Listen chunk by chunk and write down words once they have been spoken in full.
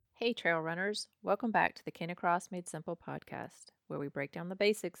Hey, trail runners. Welcome back to the Canicross Made Simple podcast, where we break down the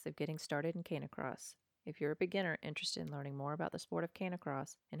basics of getting started in Canicross. If you're a beginner interested in learning more about the sport of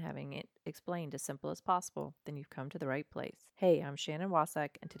Canicross and having it explained as simple as possible, then you've come to the right place. Hey, I'm Shannon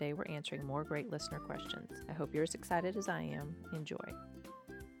Wasak, and today we're answering more great listener questions. I hope you're as excited as I am. Enjoy.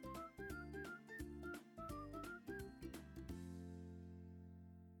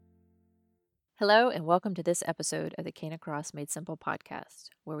 Hello, and welcome to this episode of the Canicross Made Simple podcast,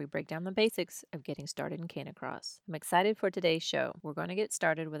 where we break down the basics of getting started in Canicross. I'm excited for today's show. We're going to get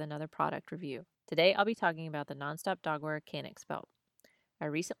started with another product review. Today, I'll be talking about the Nonstop Dogwear Canex belt. I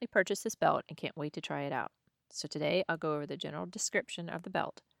recently purchased this belt and can't wait to try it out. So today, I'll go over the general description of the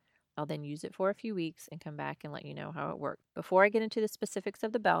belt. I'll then use it for a few weeks and come back and let you know how it worked. Before I get into the specifics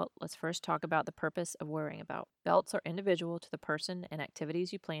of the belt, let's first talk about the purpose of wearing a belt. Belts are individual to the person and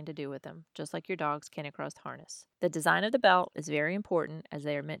activities you plan to do with them, just like your dog's Canicross harness. The design of the belt is very important as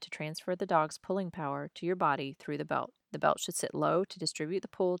they are meant to transfer the dog's pulling power to your body through the belt. The belt should sit low to distribute the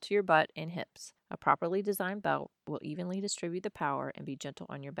pull to your butt and hips. A properly designed belt will evenly distribute the power and be gentle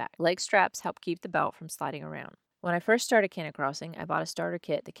on your back. Leg straps help keep the belt from sliding around. When I first started canicrossing, I bought a starter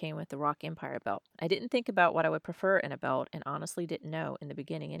kit that came with the Rock Empire belt. I didn't think about what I would prefer in a belt and honestly didn't know in the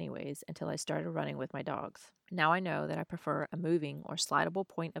beginning anyways until I started running with my dogs. Now I know that I prefer a moving or slidable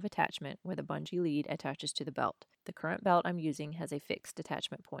point of attachment where the bungee lead attaches to the belt. The current belt I'm using has a fixed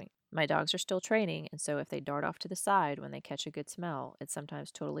attachment point. My dogs are still training, and so if they dart off to the side when they catch a good smell, it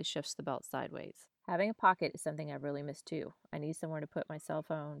sometimes totally shifts the belt sideways. Having a pocket is something I've really missed too. I need somewhere to put my cell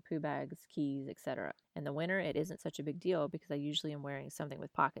phone, poo bags, keys, etc. In the winter, it isn't such a big deal because I usually am wearing something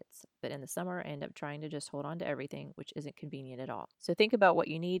with pockets, but in the summer, I end up trying to just hold on to everything, which isn't convenient at all. So think about what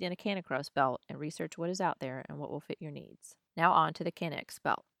you need in a Canicross belt and research what is out there and what will fit your needs. Now on to the Canex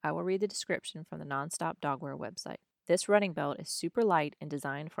belt. I will read the description from the Nonstop Dogwear website. This running belt is super light and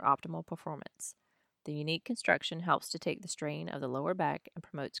designed for optimal performance. The unique construction helps to take the strain of the lower back and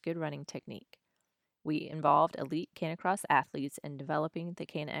promotes good running technique. We involved elite Canicross athletes in developing the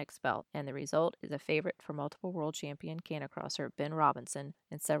Canex belt, and the result is a favorite for multiple world champion Canicrosser Ben Robinson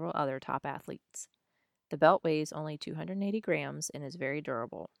and several other top athletes. The belt weighs only 280 grams and is very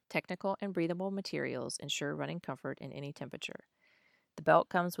durable. Technical and breathable materials ensure running comfort in any temperature. The belt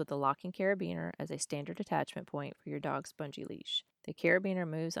comes with a locking carabiner as a standard attachment point for your dog's bungee leash. The carabiner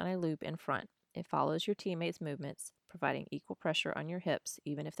moves on a loop in front. It follows your teammates' movements, providing equal pressure on your hips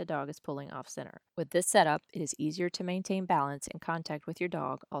even if the dog is pulling off center. With this setup, it is easier to maintain balance and contact with your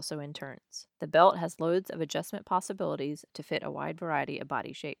dog, also in turns. The belt has loads of adjustment possibilities to fit a wide variety of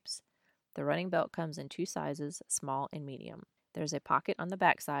body shapes. The running belt comes in two sizes, small and medium. There's a pocket on the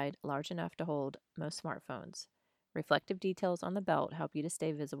backside, large enough to hold most smartphones. Reflective details on the belt help you to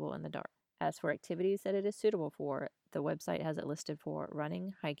stay visible in the dark. As for activities that it is suitable for, the website has it listed for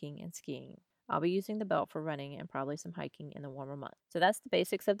running, hiking, and skiing. I'll be using the belt for running and probably some hiking in the warmer months. So that's the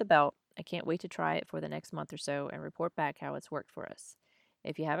basics of the belt. I can't wait to try it for the next month or so and report back how it's worked for us.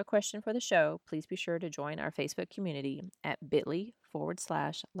 If you have a question for the show, please be sure to join our Facebook community at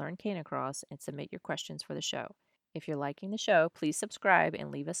bit.ly/Learn Canicross and submit your questions for the show. If you're liking the show, please subscribe and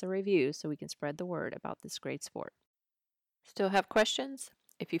leave us a review so we can spread the word about this great sport. Still have questions?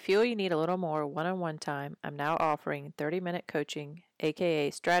 If you feel you need a little more one-on-one time, I'm now offering 30-minute coaching, aka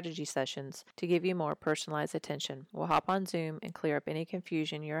strategy sessions, to give you more personalized attention. We'll hop on Zoom and clear up any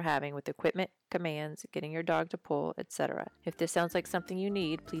confusion you're having with equipment, commands, getting your dog to pull, etc. If this sounds like something you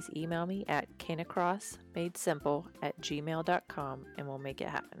need, please email me at canicrossmadesimple@gmail.com and we'll make it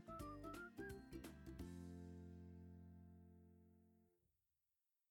happen.